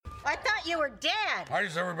I thought you were dead. Why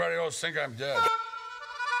does everybody else think I'm dead?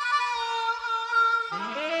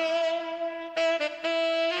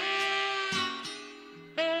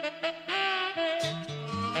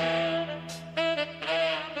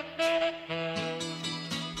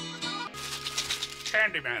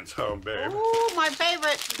 Candyman's home, babe. Ooh, my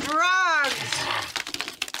favorite drugs.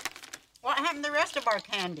 What happened to the rest of our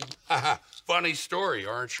candy? Funny story.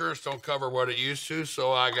 Our insurance don't cover what it used to,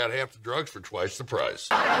 so I got half the drugs for twice the price.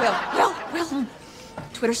 Well.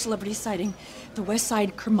 Twitter celebrity sighting. The West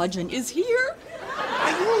Side curmudgeon is here.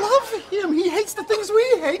 I love him. He hates the things we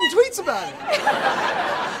hate and tweets about it.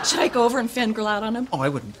 Should I go over and fangirl out on him? Oh, I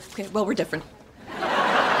wouldn't. Okay, well, we're different.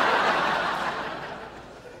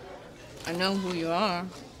 I know who you are.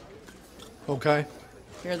 Okay.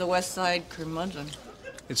 You're the West Side curmudgeon.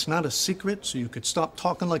 It's not a secret, so you could stop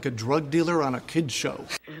talking like a drug dealer on a kid's show.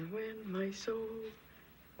 And when my soul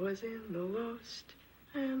was in the lost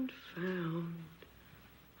and found,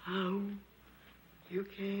 how you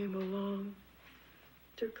came along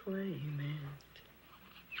to claim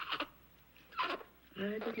it.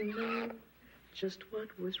 I didn't know just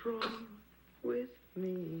what was wrong with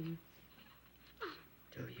me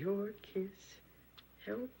till your kiss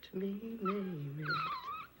helped me name it.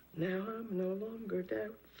 Now I'm no longer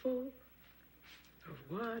doubtful of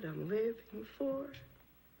what I'm living for.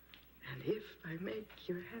 And if I make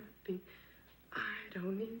you happy, I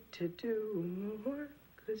don't need to do more.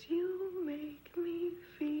 'Cause you make me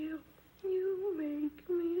feel, you make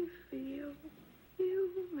me feel,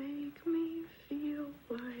 you make me feel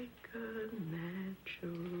like a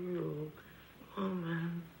natural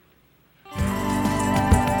woman.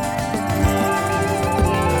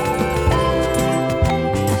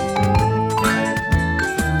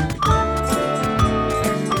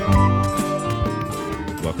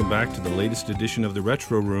 Welcome back to the latest edition of the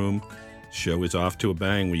Retro Room. Show is off to a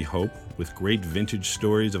bang, we hope, with great vintage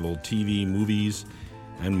stories of old TV, movies,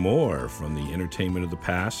 and more from the entertainment of the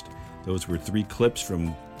past. Those were 3 clips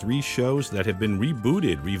from 3 shows that have been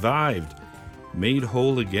rebooted, revived, made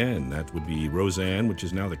whole again. That would be Roseanne, which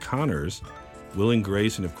is now The Connors, Will and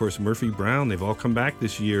Grace, and of course Murphy Brown. They've all come back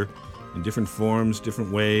this year in different forms,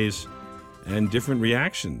 different ways, and different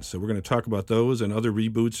reactions. So we're going to talk about those and other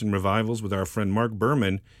reboots and revivals with our friend Marc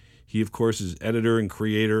Berman. He, of course, is editor and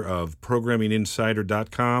creator of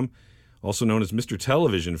ProgrammingInsider.com, also known as Mr.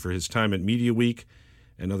 Television for his time at Media Week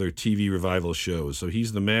and other TV revival shows. So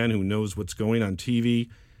he's the man who knows what's going on TV.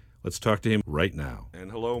 Let's talk to him right now.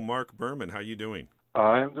 And hello, Marc Berman. How you doing?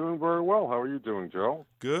 I am doing very well. How are you doing, Joe?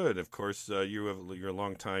 Good. Of course, you're a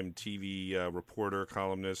longtime TV reporter,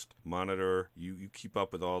 columnist, monitor. You keep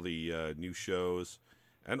up with all the new shows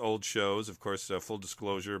and old shows. Of course, full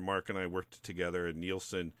disclosure, Mark and I worked together at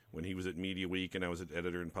Nielsen when he was at Media Week and I was at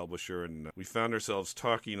editor and publisher, and we found ourselves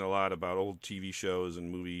talking a lot about old TV shows and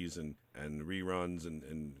movies and reruns.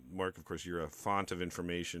 And Mark, of course, you're a font of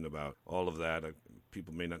information about all of that.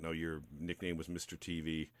 People may not know your nickname was Mr.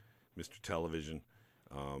 TV, Mr. Television.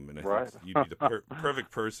 And I think you'd be the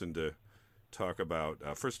perfect person to talk about.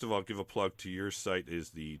 First of all, give a plug to your site, is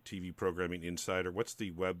the TV Programming Insider. What's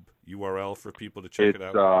the web URL for people to check it out?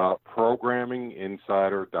 It's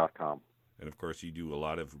ProgrammingInsider.com. And, of course, you do a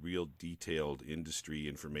lot of real detailed industry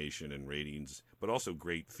information and ratings, but also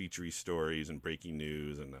great feature stories and breaking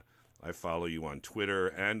news. And I follow you on Twitter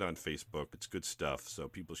and on Facebook. It's good stuff, so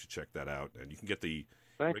people should check that out. And you can get the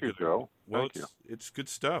Thank you, Joe. Well, Thank you. It's good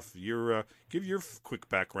stuff. You're give your quick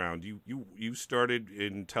background. You started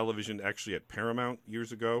in television actually at Paramount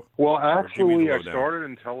years ago. Well, actually, I started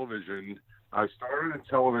in television. I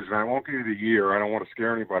won't give you the year. I don't want to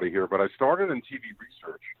scare anybody here, but I started in TV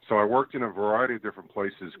research. So I worked in a variety of different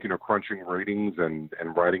places, crunching ratings and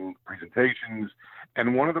writing presentations.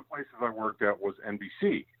 And one of the places I worked at was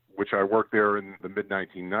NBC, which I worked there in the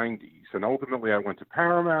mid-1990s. And ultimately, I went to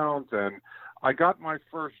Paramount, and I got my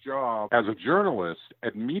first job as a journalist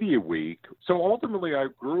at Media Week. So ultimately, I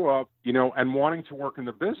grew up, and wanting to work in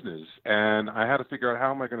the business. And I had to figure out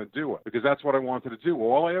how am I going to do it, because that's what I wanted to do.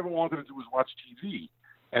 All I ever wanted to do was watch TV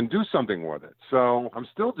and do something with it. So I'm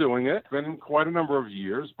still doing it. It's been quite a number of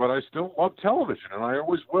years, but I still love television, and I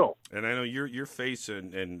always will. And I know your face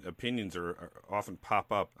and opinions are often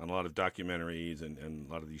pop up on a lot of documentaries and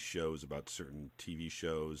a lot of these shows about certain TV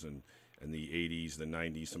shows and the 80s, the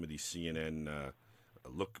 90s, some of these CNN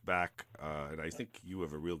look back, and I think you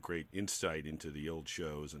have a real great insight into the old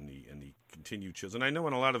shows and the continued shows. And I know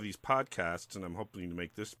in a lot of these podcasts, and I'm hoping to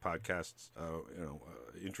make this podcast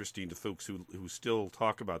interesting to folks who still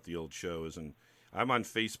talk about the old shows. And I'm on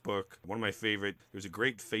Facebook. One of my favorite, there's a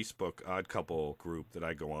great Facebook Odd Couple group that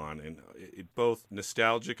I go on, and it both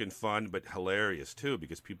nostalgic and fun, but hilarious too,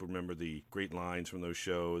 because people remember the great lines from those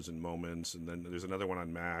shows and moments. And then there's another one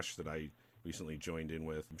on MASH that I recently joined in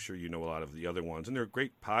with. I'm sure you know a lot of the other ones, and there are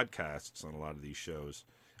great podcasts on a lot of these shows.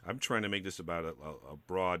 I'm trying to make this about a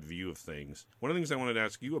broad view of things. One of the things I wanted to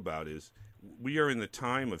ask you about is we are in the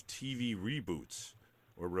time of TV reboots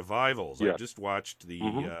or revivals. Yeah. I just watched the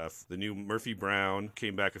new Murphy Brown,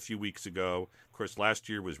 came back a few weeks ago. Of course, last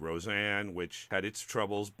year was Roseanne, which had its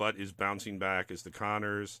troubles, but is bouncing back as the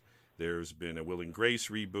Connors. There's been a Will and Grace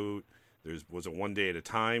reboot. There was a One Day at a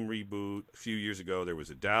Time reboot. A few years ago, there was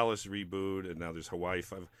a Dallas reboot, and now there's Hawaii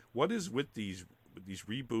 5. What is with these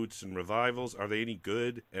reboots and revivals? Are they any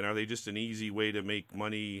good? And are they just an easy way to make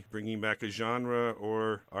money bringing back a genre,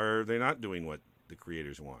 or are they not doing what the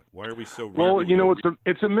creators want? Why are we so... Well,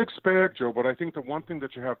 it's a mixed bag, Joe, but I think the one thing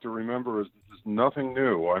that you have to remember is this is nothing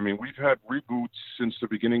new. I mean, we've had reboots since the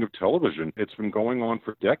beginning of television. It's been going on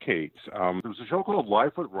for decades. There was a show called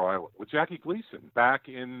Life with Riley with Jackie Gleason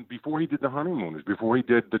before he did The Honeymooners, before he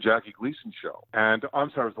did the Jackie Gleason show. And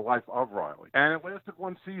I'm sorry, it was The Life of Riley. And it lasted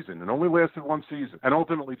one season, and only lasted one season. And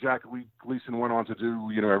ultimately, Jackie Gleason went on to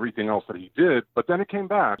do, everything else that he did. But then it came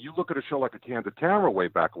back. You look at a show like A Candid Camera way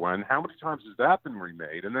back when, how many times has that been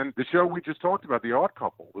remade? And then the show we just talked about, The Odd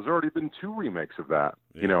Couple, there's already been 2 remakes of that.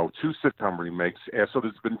 Yeah. 2 sitcom remakes. So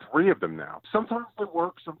there's been 3 of them now. Sometimes they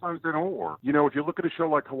work, sometimes they don't work. If you look at a show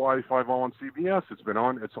like Hawaii 5 on CBS,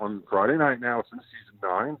 it's on Friday night now. It's in season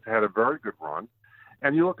 9. It had a very good run.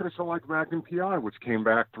 And you look at a show like Magnum P.I., which came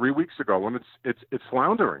back 3 weeks ago, and it's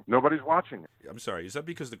floundering. Nobody's watching it. I'm sorry. Is that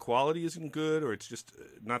because the quality isn't good, or it's just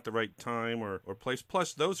not the right time or place?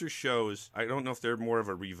 Plus, those are shows, I don't know if they're more of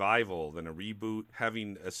a revival than a reboot,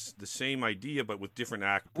 having the same idea but with different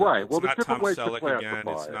actors. Right. Well, it's not Tom ways Selleck to again.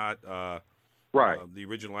 It's not the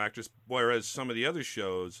original actress. Whereas some of the other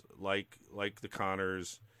shows, like The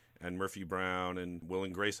Connors and Murphy Brown and Will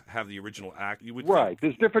and Grace, have the original act. You would think,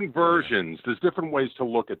 there's different versions. Yeah. There's different ways to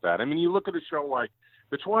look at that. I mean, you look at a show like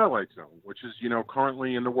The Twilight Zone, which is,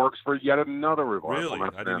 currently in the works for yet another revival. Really?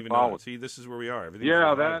 I didn't even know. See, this is where we are.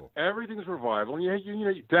 Everything's revival.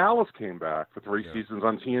 And Dallas came back for 3 seasons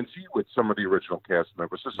on TNT with some of the original cast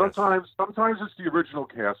members. So sometimes it's the original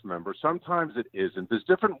cast member. Sometimes it isn't. There's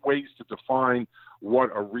different ways to define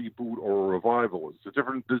what a reboot or a revival is.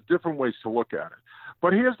 There's different ways to look at it.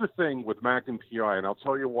 But here's the thing with Magnum P.I., and I'll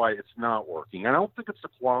tell you why it's not working. I don't think it's the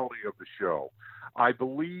quality of the show. I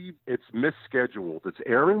believe it's misscheduled. It's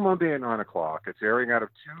airing Monday at 9 o'clock. It's airing out of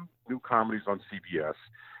 2 new comedies on CBS.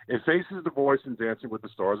 It faces The Voice and Dancing with the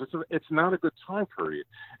Stars. It's not a good time period.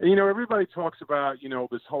 And, everybody talks about,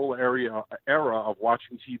 this whole era of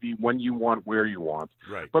watching TV when you want, where you want.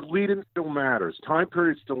 Right. But lead-in still matters. Time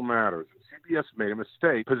period still matters. CBS made a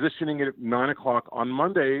mistake positioning it at 9 o'clock on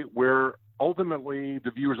Monday, where ultimately the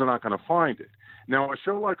viewers are not going to find it. Now, a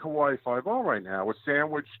show like Hawaii 5-0 right now is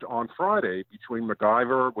sandwiched on Friday between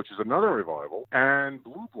MacGyver, which is another revival, and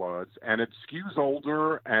Blue Bloods, and it skews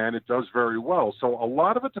older, and it does very well. So a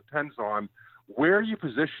lot of it depends on where you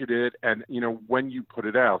position it and, when you put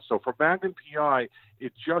it out. So for Magnum P.I.,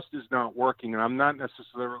 it just is not working, and I'm not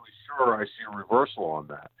necessarily sure I see a reversal on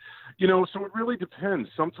that. So it really depends.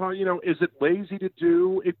 Sometimes, is it lazy to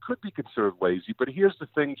do? It could be considered lazy, but here's the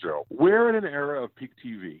thing, Joe. We're in an era of peak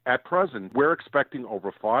TV. At present, we're expecting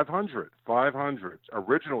over 500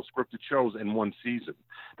 original scripted shows in one season.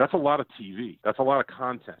 That's a lot of TV. That's a lot of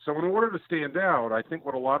content. So in order to stand out, I think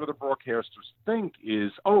what a lot of the broadcasters think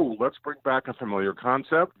is, let's bring back a familiar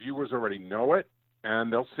concept. Viewers already know it,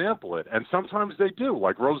 and they'll sample it. And sometimes they do,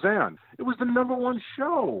 like Roseanne. It was the #1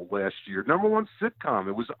 show last year, #1 sitcom.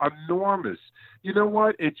 It was enormous. You know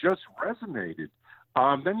what? It just resonated.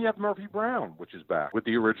 Then you have Murphy Brown, which is back with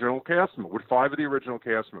the original cast members, with 5 of the original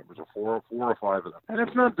cast members, or 4 or 5 of them. And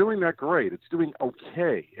it's not doing that great. It's doing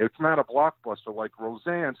okay. It's not a blockbuster like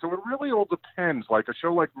Roseanne. So it really all depends. Like a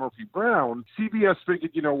show like Murphy Brown, CBS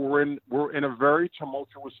figured, we're in a very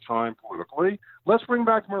tumultuous time politically. Let's bring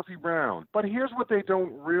back Murphy Brown. But here's what they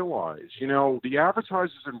don't realize. The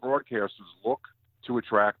advertisers and broadcasters look to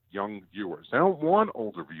attract young viewers. They don't want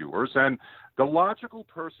older viewers. And the logical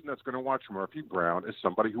person that's going to watch Murphy Brown is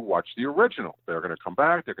somebody who watched the original. They're going to come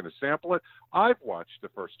back. They're going to sample it. I've watched the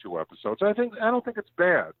first 2 episodes. I don't think it's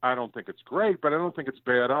bad. I don't think it's great, but I don't think it's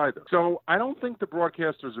bad either. So I don't think the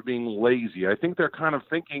broadcasters are being lazy. I think they're kind of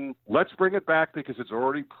thinking, let's bring it back because it's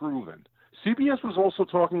already proven. CBS was also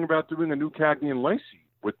talking about doing a new Cagney and Lacey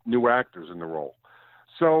with new actors in the role.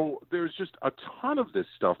 So there's just a ton of this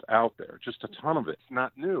stuff out there, just a ton of it. It's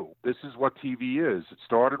not new. This is what TV is. It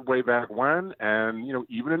started way back when, and,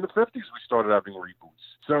 even in the 50s we started having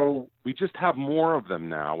reboots. So we just have more of them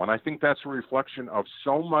now, and I think that's a reflection of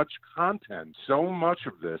so much content, so much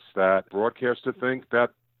of this, that broadcasters think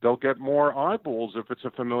that they'll get more eyeballs if it's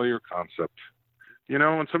a familiar concept,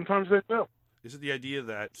 and sometimes they do. Is it the idea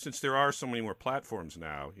that since there are so many more platforms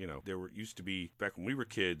now, used to be, back when we were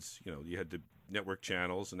kids, you had the network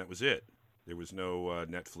channels and that was it. There was no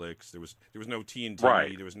Netflix, there was no TNT,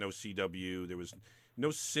 right. There was no CW, there was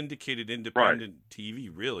no syndicated independent TV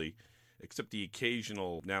really, except the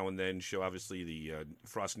occasional now and then show. Obviously, the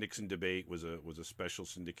Frost-Nixon debate was a special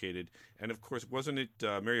syndicated, and of course, wasn't it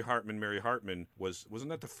Mary Hartman? Wasn't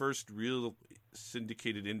that the first real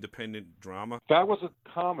syndicated independent drama? That was a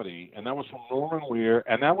comedy, and that was from Norman Lear,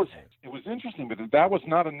 and it was interesting, but that was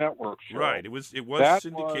not a network show. Right, it was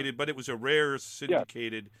syndicated, but it was a rare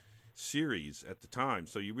syndicated series at the time.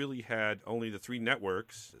 So you really had only the 3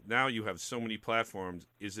 networks. Now you have so many platforms.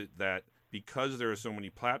 Is it that because there are so many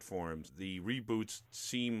platforms, the reboots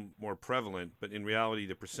seem more prevalent, but in reality,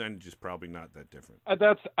 the percentage is probably not that different?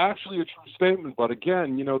 That's actually a true statement. But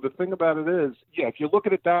again, the thing about it is, if you look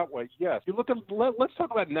at it that way, yes. Let's talk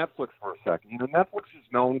about Netflix for a second. Netflix is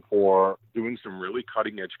known for doing some really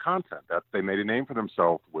cutting-edge content. That they made a name for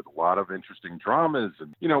themselves with a lot of interesting dramas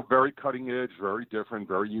and, very cutting-edge, very different,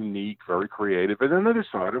 very unique, very creative. And then they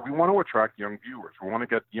decided, we want to attract young viewers. We want to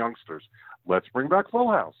get youngsters. Let's bring back Full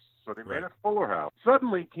House. So they made a Fuller House.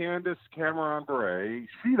 Suddenly, Candace Cameron Bure,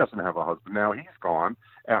 she doesn't have a husband now. He's gone.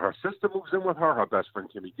 And her sister moves in with her best friend,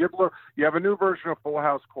 Kimmy Gibbler. You have a new version of Fuller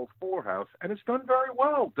House called Fuller House, and it's done very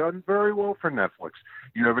well for Netflix.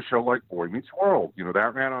 You have a show like Boy Meets World.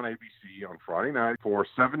 That ran on ABC on Friday night for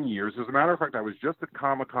 7 years. As a matter of fact, I was just at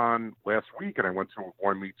Comic-Con last week, and I went to a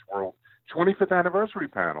Boy Meets World 25th anniversary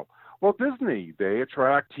panel. Well, Disney, they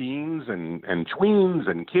attract teens and tweens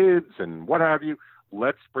and kids and what have you.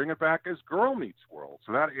 Let's bring it back as Girl Meets World.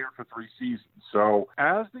 So that aired for 3 seasons. So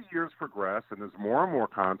as the years progress and there's more and more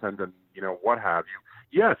content and, what have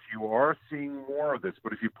you, yes, you are seeing more of this.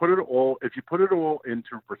 But if you put it all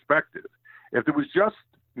into perspective, if there was just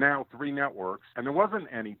now 3 networks and there wasn't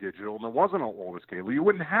any digital and there wasn't all this cable, you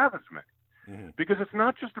wouldn't have as many. Mm-hmm. Because it's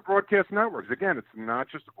not just the broadcast networks. Again, it's not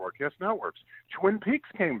just the broadcast networks. Twin Peaks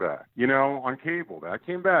came back, on cable. That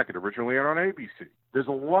came back. It originally aired on ABC. There's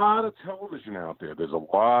a lot of television out there. There's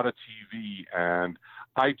a lot of TV. And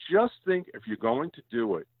I just think if you're going to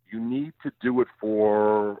do it, you need to do it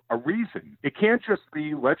for a reason. It can't just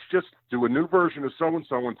be, let's just do a new version of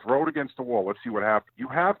so-and-so and throw it against the wall. Let's see what happens. You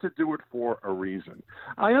have to do it for a reason.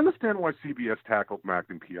 I understand why CBS tackled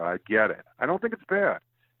Magnum P.I. I get it. I don't think it's bad.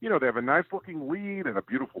 They have a nice-looking lead and a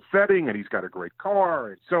beautiful setting, and he's got a great car.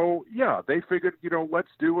 And so, they figured, let's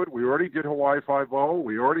do it. We already did Hawaii Five-0.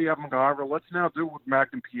 We already have MacGyver. Let's now do it with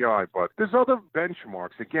Magnum P.I. But there's other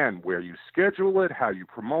benchmarks, again, where you schedule it, how you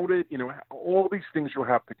promote it, all these things you'll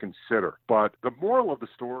have to consider. But the moral of the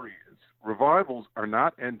story is, revivals are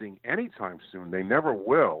not ending anytime soon. They never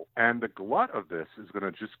will. And the glut of this is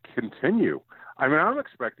going to just continue. I mean, I'm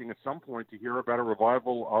expecting at some point to hear about a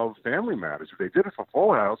revival of Family Matters. If they did it for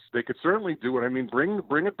Full House, they could certainly do it. I mean,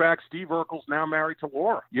 bring it back. Steve Urkel's now married to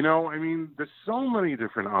Laura. There's so many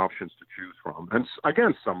different options to choose from. And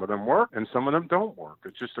again, some of them work and some of them don't work.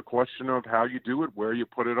 It's just a question of how you do it, where you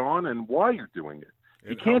put it on, and why you're doing it.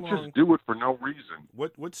 You can't just do it for no reason.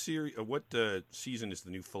 What season is the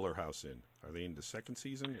new Fuller House in? Are they in the 2nd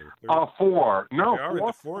season? Or 4. No, they are in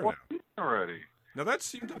the 4 now. Already. Now that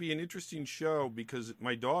seemed to be an interesting show because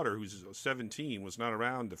my daughter, who's 17, was not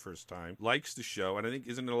around the first time, likes the show, and I think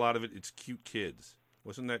isn't a lot of it? It's cute kids.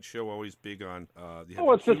 Wasn't that show always big on?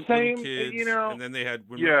 It's the same. Kids, and then they had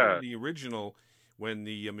the original. When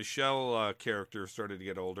the Michelle character started to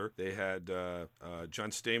get older, they had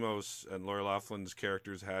John Stamos and Lori Loughlin's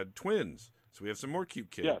characters had twins. So we have some more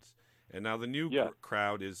cute kids. Yes. And now the new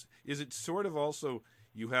crowd is it sort of also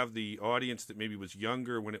you have the audience that maybe was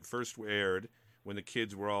younger when it first aired, when the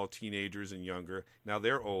kids were all teenagers and younger. Now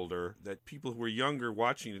they're older. That people who were younger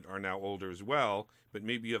watching it are now older as well. But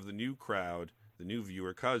maybe you have the new crowd, the new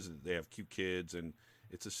viewer, because they have cute kids and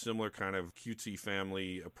it's a similar kind of cutesy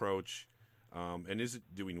family approach. And is it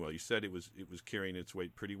doing well? You said it was carrying its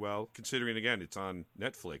weight pretty well, considering, again, it's on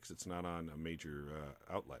Netflix. It's not on a major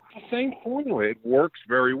outlet. The same formula. It works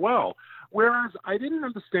very well. Whereas I didn't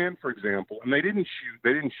understand, for example, and they didn't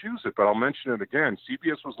choose it, but I'll mention it again.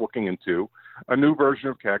 CBS was looking into a new version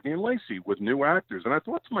of Cagney and Lacey with new actors. And I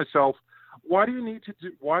thought to myself, why do you need to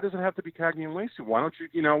do? Why does it have to be Cagney and Lacey? Why don't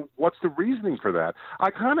you? What's the reasoning for that?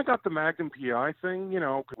 I kind of got the Magnum PI thing.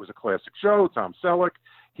 It was a classic show. Tom Selleck.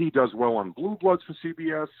 He does well on Blue Bloods for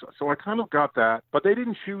CBS, so I kind of got that. But they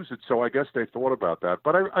didn't choose it, so I guess they thought about that.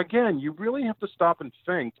 But again, you really have to stop and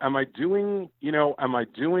think: Am I doing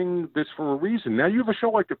this for a reason? Now you have a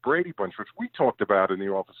show like The Brady Bunch, which we talked about in the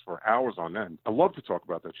office for hours on end. I love to talk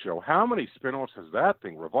about that show. How many spinoffs has that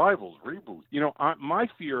thing? Revivals, reboots. My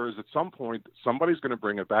fear is at some point somebody's going to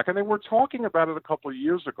bring it back, and they were talking about it a couple of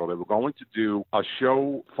years ago. They were going to do a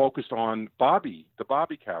show focused on Bobby, the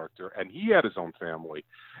Bobby character, and he had his own family.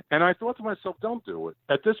 And I thought to myself, don't do it.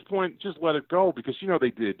 At this point, just let it go because,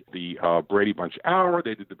 they did the Brady Bunch Hour,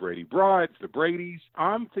 they did the Brady Brides, the Bradys.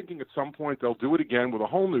 I'm thinking at some point they'll do it again with a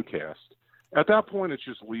whole new cast. At that point, it's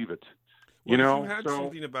just leave it. Well, you had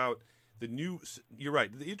something about the new... You're right.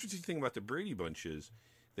 The interesting thing about the Brady Bunch is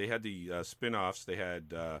they had the spin-offs. They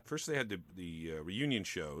had... first, they had the reunion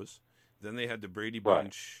shows. Then they had the Brady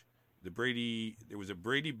Bunch... Right. There was a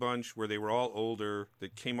Brady Bunch where they were all older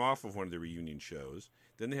that came off of one of the reunion shows.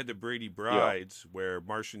 Then they had the Brady Brides where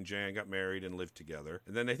Marcia and Jan got married and lived together.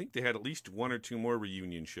 And then I think they had at least one or two more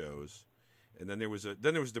reunion shows. And then there was the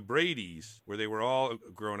Bradys where they were all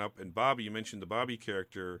grown up. And Bobby, you mentioned the Bobby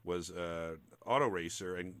character was an auto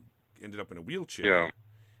racer and ended up in a wheelchair. Yeah.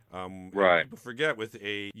 Right. People forget with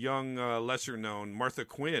a young, lesser-known Martha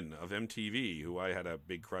Quinn of MTV, who I had a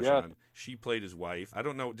big crush on. She played his wife. I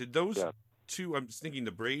don't know. Did those two? I'm thinking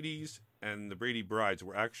the Bradys and the Brady Brides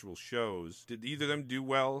were actual shows. Did either of them do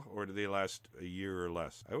well, or did they last a year or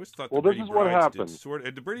less? I always thought the Brady Brides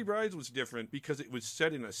did. The Brady Brides was different because it was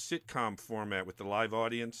set in a sitcom format with the live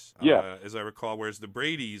audience, as I recall, whereas the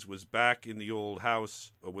Bradys was back in the old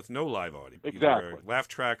house with no live audience. Exactly. Either laugh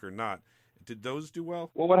track or not. Did those do well?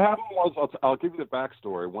 Well, what happened was, I'll give you the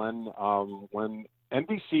backstory. When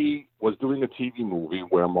NBC was doing a TV movie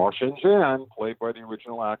where Marcia and Jan, played by the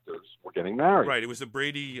original actors, were getting married. Right. It was a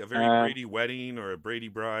very Brady wedding or a Brady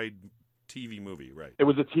bride TV movie, right? It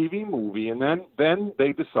was a TV movie, and then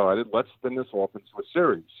they decided, let's spin this off into a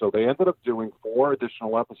series. So they ended up doing 4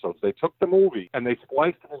 additional episodes. They took the movie and they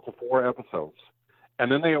spliced it into 4 episodes.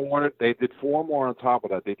 And then they did 4 more on top of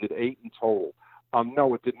that. They did 8 in total.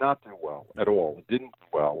 No, it did not do well at all. It didn't do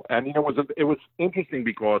well. And, it was interesting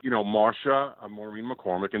because, Marcia, Maureen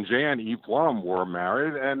McCormick, and Jan, Eve Blum were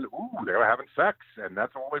married, and, they were having sex, and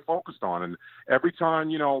that's all they focused on. And every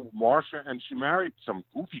time, Marcia, and she married some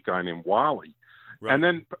goofy guy named Wally. Right. And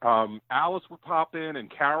then Alice would pop in,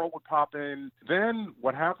 and Carol would pop in. Then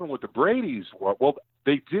what happened with the Bradys,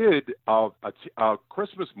 they did a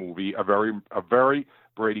Christmas movie, a very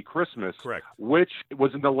Brady Christmas, correct, which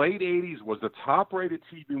was in the late 80s, was the top-rated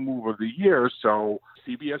TV movie of the year. So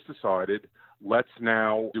CBS decided, let's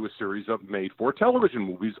now do a series of made-for-television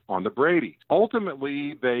movies on the Bradys.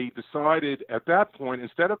 Ultimately, they decided at that point,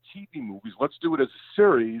 instead of TV movies, let's do it as a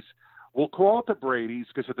series. We'll call it the Bradys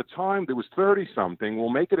because at the time there was 30-something. We'll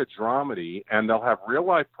make it a dramedy, and they'll have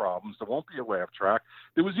real-life problems. There won't be a laugh track.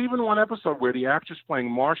 There was even one episode where the actress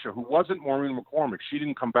playing Marcia, who wasn't Maureen McCormick, she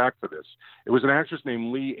didn't come back for this. It was an actress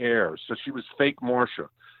named Lee Ayres, so she was fake Marcia.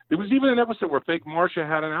 There was even an episode where fake Marcia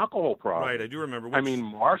had an alcohol problem. Right, I do remember.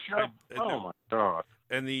 Marcia? Oh, my God.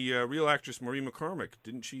 And the real actress Maureen McCormick,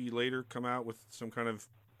 didn't she later come out with some kind of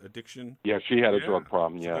addiction? Yeah, she had a drug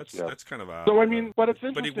problem. Yes, that's kind of odd. So but it's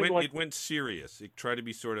interesting. But it went serious. It tried to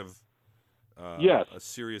be sort of a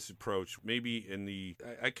serious approach. Maybe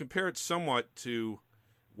I compare it somewhat to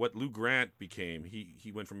what Lou Grant became.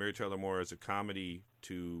 He went from Mary Tyler Moore as a comedy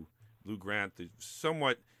to Lou Grant,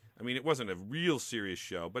 somewhat. I mean, it wasn't a real serious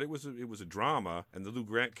show, but it was a drama, and the Lou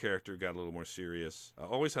Grant character got a little more serious.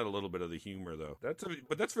 Always had a little bit of the humor, though.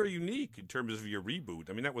 But that's very unique in terms of your reboot.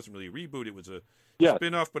 I mean, that wasn't really a reboot; it was a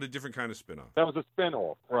spin-off, but a different kind of spin-off. That was a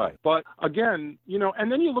spin-off, right? But again,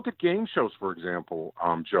 and then you look at game shows, for example,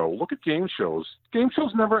 Joe. Look at game shows. Game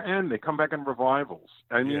shows never end; they come back in revivals.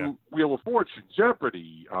 I mean, Wheel of Fortune,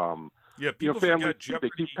 Jeopardy. People Family forget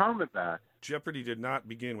Jeopardy. They keep coming back. Jeopardy did not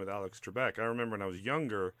begin with Alex Trebek. I remember when I was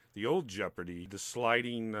younger, the old Jeopardy, the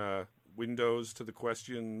sliding windows to the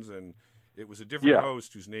questions, and it was a different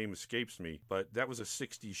host whose name escapes me, but that was a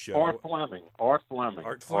 60s show. Art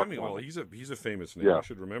Fleming. Well, he's a famous name. I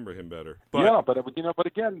should remember him better. But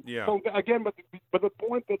again, but the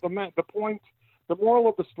point the moral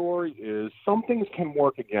of the story is some things can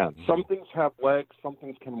work again. Mm-hmm. Some things have legs, some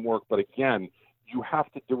things can work, but again, you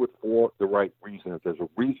have to do it for the right reason. If there's a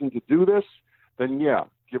reason to do this, then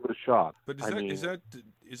give it a shot. But is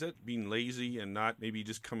that being lazy and not maybe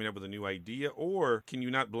just coming up with a new idea? Or can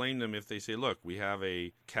you not blame them if they say, look, we have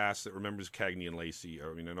a cast that remembers Cagney and Lacey,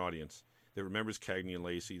 or an audience that remembers Cagney and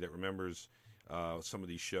Lacey, that remembers some of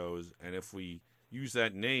these shows, and if we use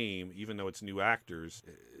that name, even though it's new actors,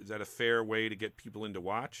 is that a fair way to get people in to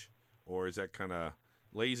watch? Or is that kind of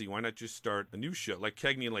lazy? Why not just start a new show like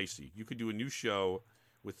Cagney and Lacey? You could do a new show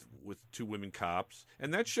with two women cops,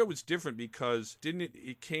 and that show was different because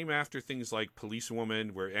it came after things like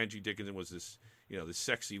Policewoman, where Angie Dickinson was this this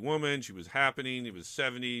sexy woman. She was happening. It was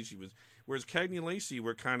 70s. Whereas Cagney and Lacey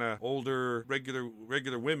were kind of older,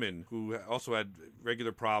 regular women who also had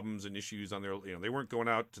regular problems and issues on their. They weren't going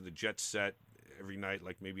out to the jet set every night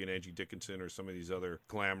like maybe an Angie Dickinson or some of these other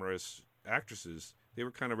glamorous actresses. They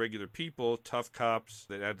were kind of regular people, tough cops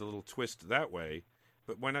that add a little twist that way.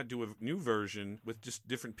 But why not do a new version with just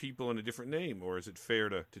different people and a different name? Or is it fair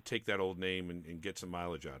to take that old name and get some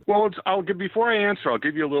mileage out of it? Well, before I answer, I'll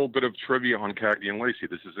give you a little bit of trivia on Cagney and Lacey.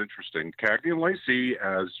 This is interesting. Cagney and Lacey,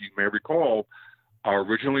 as you may recall,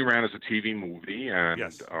 originally ran as a TV movie and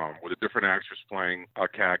yes. With a different actress playing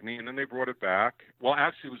Cagney, and then they brought it back. Well,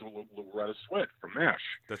 actually, it was Loretta Swit from MASH.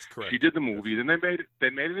 That's correct. She did the movie, then they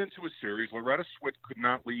made it into a series. Loretta Swit could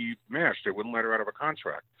not leave MASH; they wouldn't let her out of a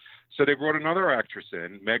contract. So they brought another actress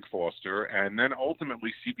in, Meg Foster, and then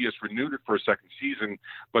ultimately CBS renewed it for a second season,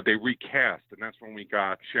 but they recast, and that's when we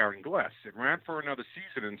got Sharon Gless. It ran for another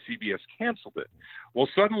season, and CBS canceled it. Well,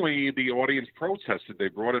 suddenly the audience protested. They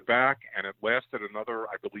brought it back, and it lasted another,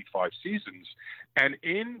 I believe, 5 seasons. And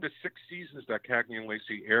in the 6 seasons that Cagney and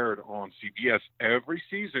Lacey aired on CBS, every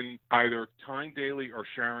season, either Tyne Daly or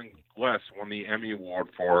Sharon Gless won the Emmy Award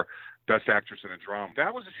for Best Actress in a Drama.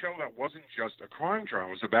 That was a show that wasn't just a crime drama.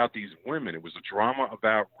 It was about these women. It was a drama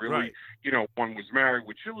about really, right. One was married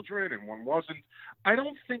with children and one wasn't. I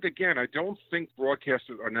don't think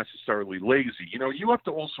broadcasters are necessarily lazy. You have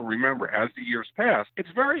to also remember, as the years pass,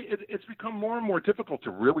 it's become more and more difficult to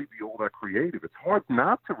really be all that creative. It's hard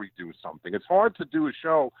not to redo something. It's hard to do a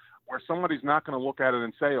show where somebody's not going to look at it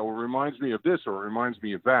and say, oh, it reminds me of this or it reminds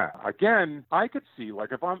me of that. Again, I could see, like,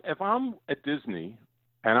 if I'm at Disney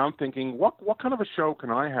and I'm thinking, what kind of a show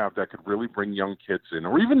can I have that could really bring young kids in,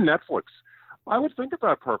 or even Netflix? I would think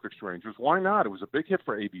about Perfect Strangers. Why not? It was a big hit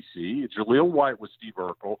for ABC. Jaleel White was Steve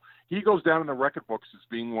Urkel. He goes down in the record books as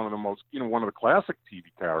being one of the classic TV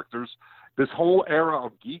characters. This whole era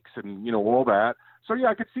of geeks and, all that. So, yeah,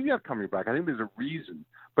 I could see that coming back. I think there's a reason.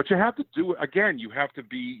 But you have to do it, again, you have to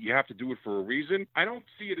do it for a reason. I don't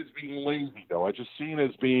see it as being lazy, though. I just see it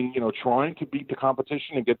as being, trying to beat the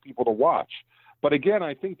competition and get people to watch. But again,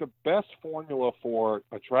 I think the best formula for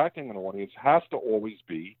attracting an audience has to always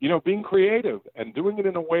be, being creative and doing it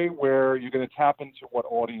in a way where you're going to tap into what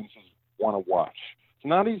audiences want to watch. It's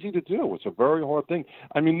not easy to do. It's a very hard thing.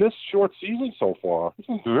 I mean, this short season so far, it's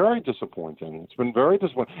been very disappointing. It's been very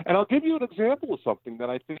disappointing. And I'll give you an example of something that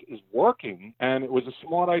I think is working, and it was a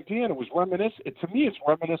smart idea, and it was reminiscent. To me, it's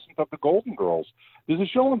reminiscent of the Golden Girls. There's a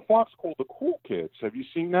show on Fox called The Cool Kids. Have you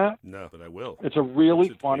seen that? No, but I will. It's a really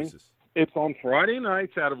funny. It's on Friday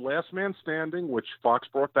nights out of Last Man Standing, which Fox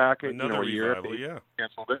brought back a year after they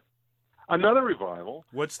canceled it. Another revival,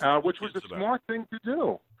 which was a smart thing to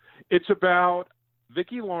do. It's about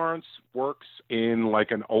Vicki Lawrence works in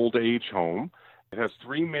like an old age home. It has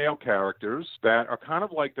 3 male characters that are kind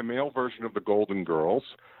of like the male version of the Golden Girls.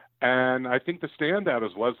 And I think the standout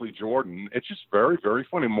is Leslie Jordan. It's just very, very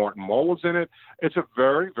funny. Martin Mull is in it. It's a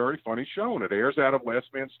very, very funny show, and it airs out of Last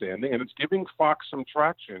Man Standing, and it's giving Fox some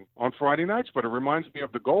traction on Friday nights, but it reminds me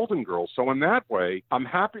of the Golden Girls. So in that way, I'm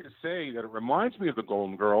happy to say that it reminds me of the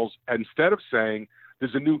Golden Girls instead of saying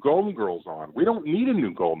there's a new Golden Girls on. We don't need a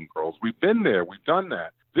new Golden Girls. We've been there. We've done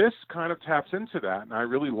that. This kind of taps into that, and I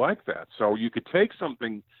really like that. So you could take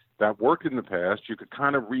something that worked in the past, you could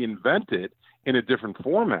kind of reinvent it in a different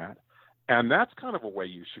format. And that's kind of a way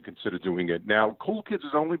you should consider doing it. Now, Cool Kids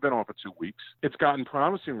has only been on for 2 weeks. It's gotten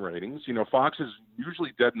promising ratings. Fox is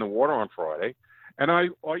usually dead in the water on Friday. And I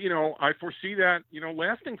foresee that,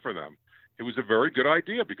 lasting for them. It was a very good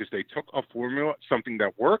idea because they took a formula, something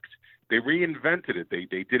that worked, they reinvented it. They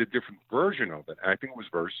did a different version of it. And I think it was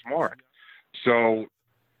very smart. So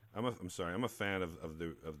I'm a fan of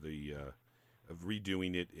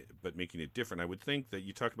redoing it, but making it different. I would think that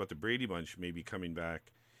you talked about the Brady Bunch maybe coming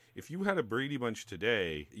back. If you had a Brady Bunch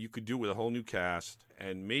today, you could do it with a whole new cast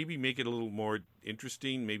and maybe make it a little more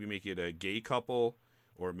interesting, maybe make it a gay couple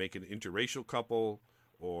or make it an interracial couple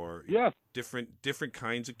or different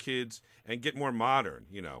kinds of kids and get more modern.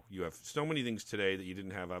 You have so many things today that you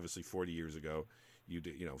didn't have obviously 40 years ago.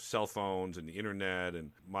 Cell phones and the internet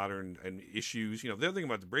and modern and issues. The other thing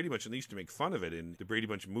about the Brady Bunch, and they used to make fun of it in the Brady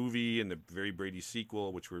Bunch movie and the Very Brady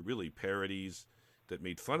sequel, which were really parodies that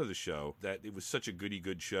made fun of the show, that it was such a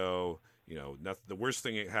goody-good show. The worst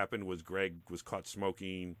thing that happened was Greg was caught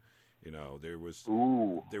smoking, You know, there was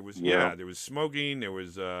smoking, there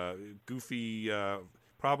was goofy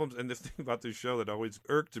problems, and the thing about this show that always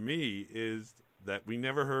irked me is that we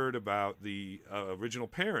never heard about the original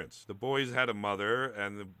parents. The boys had a mother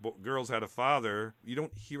and the girls had a father. You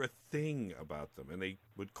don't hear a thing about them, and they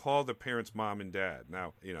would call their parents mom and dad.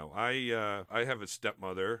 Now, you know, I have a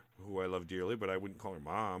stepmother who I love dearly, but I wouldn't call her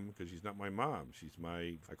mom because she's not my mom.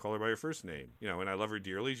 I call her by her first name, you know, and I love her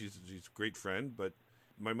dearly. She's a great friend, but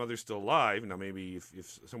my mother's still alive. Now, maybe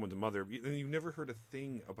if someone's a mother, then you've never heard a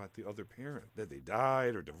thing about the other parent, that they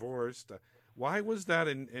died or divorced. Why was that?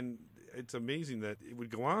 And it's amazing that it would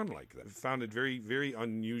go on like that. I found it very, very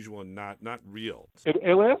unusual and not real. It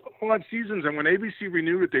lasted 5 seasons, and when ABC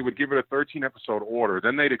renewed it, they would give it a 13-episode order.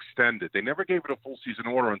 Then they'd extend it. They never gave it a full season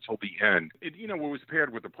order until the end. It was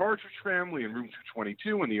paired with The Partridge Family and Room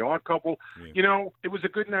 222 and The Odd Couple. Yeah. You know, it was a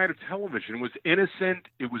good night of television. It was innocent.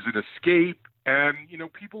 It was an escape. And, you know,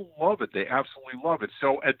 people love it. They absolutely love it.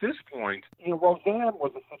 So at this point, you know, Roseanne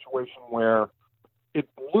was a situation where it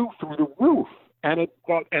blew through the roof. And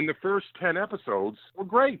the first 10 episodes were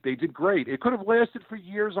great. They did great. It could have lasted for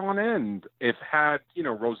years on end if had, you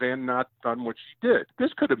know, Roseanne not done what she did. This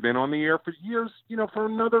could have been on the air for years, you know, for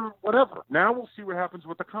another whatever. Now we'll see what happens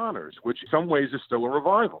with The Conners, which in some ways is still a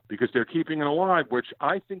revival because they're keeping it alive, which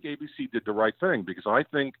I think ABC did the right thing because I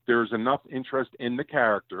think there's enough interest in the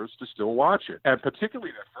characters to still watch it. And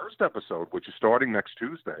particularly that first episode, which is starting next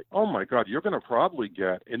Tuesday. Oh, my God, you're going to probably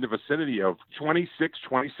get in the vicinity of 26,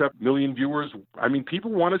 27 million viewers. I mean,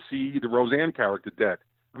 people want to see the Roseanne character dead.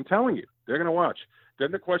 I'm telling you, they're going to watch.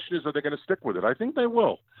 Then the question is, are they going to stick with it? I think they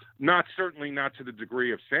will. Certainly not to the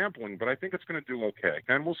degree of sampling, but I think it's going to do okay.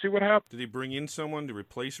 And we'll see what happens. Did they bring in someone to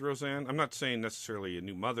replace Roseanne? I'm not saying necessarily a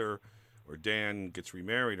new mother or Dan gets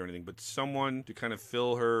remarried or anything, but someone to kind of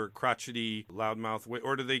fill her crotchety, loudmouth way?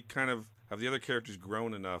 Or do they kind of have the other characters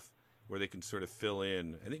grown enough where they can sort of fill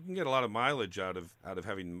in? And they can get a lot of mileage out of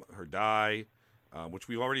having her die, which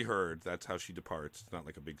we've already heard. That's how she departs. It's not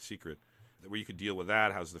like a big secret. Where you could deal with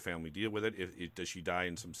that. How's the family deal with it? Does she die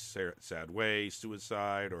in some sad way,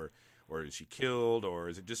 suicide, or is she killed, or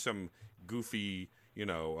is it just some goofy, you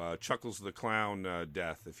know, Chuckles the Clown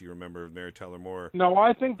death? If you remember Mary Tyler Moore. No,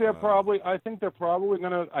 I think they're probably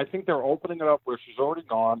gonna. I think they're opening it up where she's already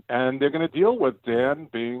gone, and they're gonna deal with Dan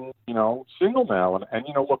being, you know, single now, and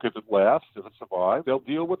you know, look, if it lasts, if it survives, they'll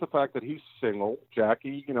deal with the fact that he's single.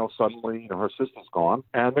 Jackie, you know, suddenly, you know, her sister's gone,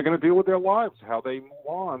 and they're gonna deal with their lives, how they move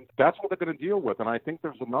on. That's what they're gonna deal with, and I think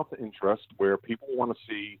there's enough interest where people want to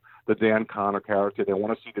see the Dan Connor character, they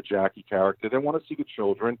want to see the Jackie character, they want to see the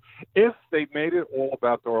children. If they made it all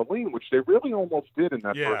about Darlene, which they really almost did in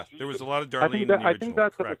that first season. There was a lot of Darlene in the original. I think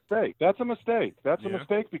that's correct. a mistake. That's a mistake. That's a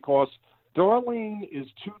mistake because Darlene is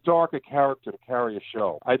too dark a character to carry a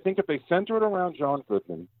show. I think if they center it around John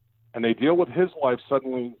Goodman and they deal with his life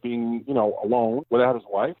suddenly being, you know, alone without his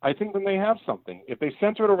wife, I think then they have something. If they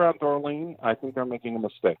center it around Darlene, I think they're making a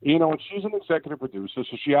mistake. You know, and she's an executive producer,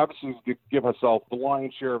 so she obviously is give herself the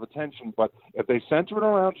lion's share of attention, but if they center it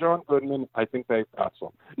around John Goodman, I think they've got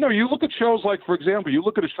some. No, you look at shows like, for example, you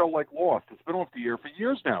look at a show like Lost. It's been off the air for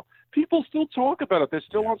years now. People still talk about it. They're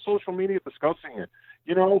still on social media discussing it.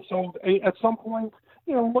 You know, so at some point,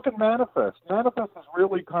 you know, look at Manifest. Manifest is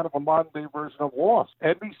really kind of a modern-day version of Lost.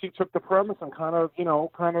 NBC took the premise and kind of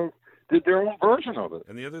did their own version of it.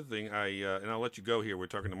 And the other thing, and I'll let you go here, we're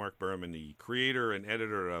talking to Marc Berman, the creator and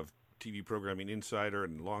editor of TV Programming Insider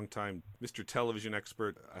and longtime Mr. Television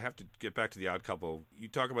expert. I have to get back to The Odd Couple. You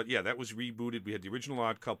talk about, that was rebooted. We had the original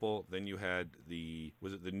Odd Couple. Then you had the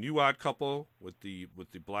new Odd Couple with the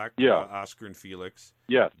black Oscar and Felix.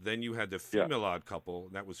 Yeah. Then you had the female Odd Couple.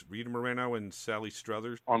 That was Rita Moreno and Sally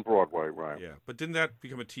Struthers. On Broadway, right. Yeah. But didn't that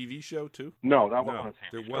become a TV show, too? No, that wasn't a TV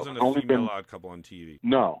show. There wasn't a female Odd Couple on TV.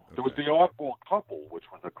 No. Okay. There was the Oddball Couple, which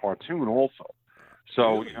was a cartoon also.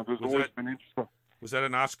 So, really? There's always been interesting. Was that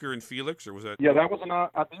an Oscar and Felix, or was that? Yeah, that was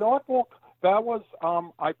the Oddball. That was,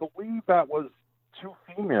 I believe that was two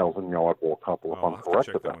females in the Oddball Couple, if I'm correct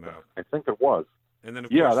about that. I think it was. And then,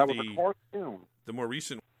 of course, that was a cartoon. The more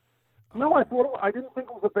recent. No, I didn't think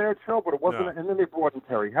it was a bad show, but it wasn't. No. And then they brought in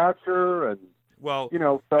Terry Hatcher and. Well, you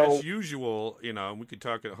know, so as usual, you know, we could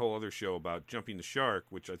talk a whole other show about Jumping the Shark,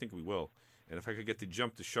 which I think we will. And if I could get the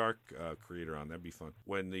Jump the Shark creator on, that'd be fun.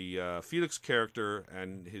 When the Felix character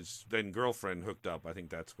and his then girlfriend hooked up, I think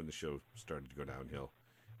that's when the show started to go downhill.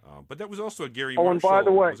 But that was also a Gary Marshall and by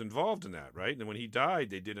the way, was involved in that, right? And when he died,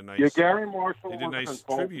 they did a nice. Yeah, Gary Marshall. They did a nice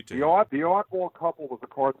tribute to him. The Oddball Couple was a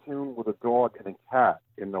cartoon with a dog and a cat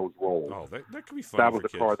in those roles. Oh, that could be fun. That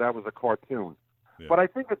was a cartoon. Yeah. But I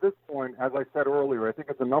think at this point, as I said earlier, I think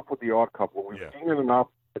it's enough with the Odd Couple. We've seen it enough.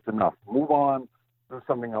 It's enough. Move on. there's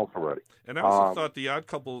something else already. And I also thought The Odd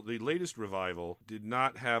Couple, the latest revival, did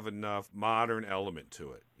not have enough modern element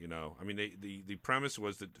to it. You know, I mean, the premise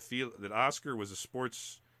was that that Oscar was a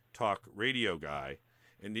sports talk radio guy,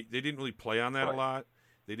 and they didn't really play on that a lot.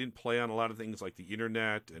 They didn't play on a lot of things like the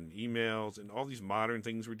internet and emails and all these modern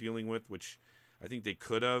things we're dealing with, which I think they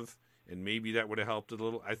could have, and maybe that would have helped a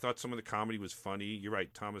little. I thought some of the comedy was funny. You're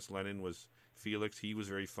right, Thomas Lennon was Felix. He was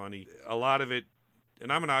very funny. A lot of it,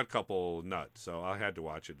 and I'm an Odd Couple nut, so I had to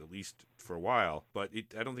watch it at least for a while, but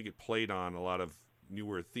I don't think it played on a lot of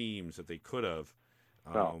newer themes that they could have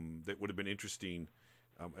that would have been interesting.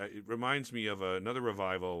 It reminds me of another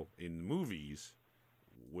revival in movies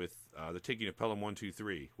with the taking of Pelham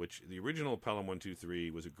 123, which the original Pelham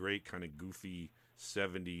 123 was a great kind of goofy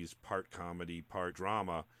 70s, part comedy, part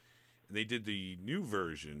drama. And they did the new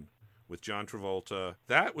version with John Travolta.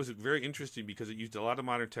 That was very interesting because it used a lot of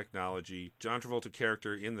modern technology. John Travolta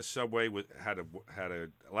character in the subway had a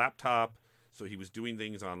laptop, so he was doing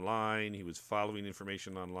things online. He was following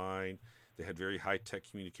information online. They had very high-tech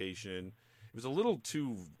communication. It was a little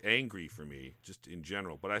too angry for me, just in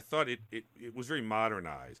general. But I thought it was very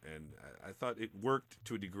modernized, and I thought it worked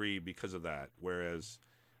to a degree because of that. Whereas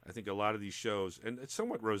I think a lot of these shows, and it's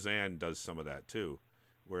somewhat Roseanne does some of that too,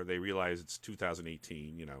 where they realize it's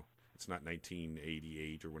 2018, you know. It's not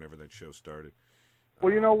 1988 or whenever that show started.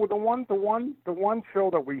 Well, you know, the one show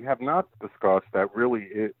that we have not discussed that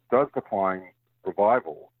really does define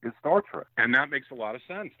revival is Star Trek, and that makes a lot of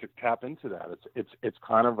sense to tap into that. It's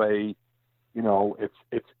kind of a, you know,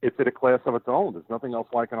 it's in a class of its own. There's nothing else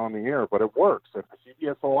like it on the air, but it works. If the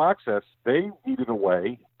CBS All Access, they needed a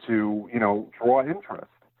way to, you know, draw interest.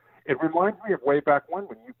 It reminds me of way back when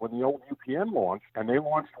the old UPN launched, and they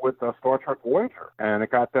launched with Star Trek Voyager, and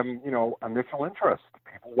it got them, you know, initial interest.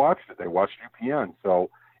 People watched it. They watched UPN.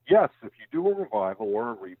 So, yes, if you do a revival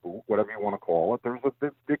or a reboot, whatever you want to call it, there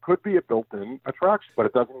could be a built-in attraction, but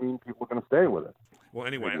it doesn't mean people are going to stay with it. Well,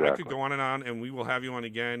 anyway, exactly. I could go on, and we will have you on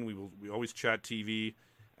again. We always chat TV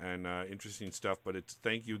and interesting stuff. But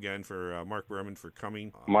thank you again for Marc Berman for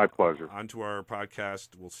coming. My pleasure. Onto our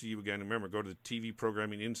podcast. We'll see you again. Remember, go to the TV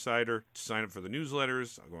Programming Insider. Sign up for the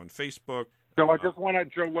newsletters. I'll go on Facebook. So I just want to,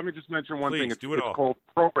 Joe, let me just mention one thing. It's all. Called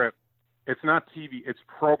Program. It's not TV. It's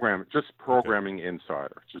just Programming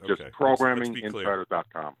Insider. It's just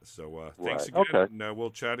ProgrammingInsider.com. So thanks again. Okay. We'll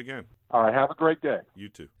chat again. All right. Have a great day. You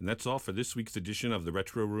too. And that's all for this week's edition of the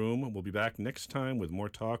Retro Room. We'll be back next time with more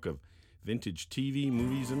talk of vintage TV,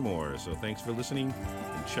 movies, and more. So thanks for listening,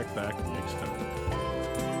 and check back next time.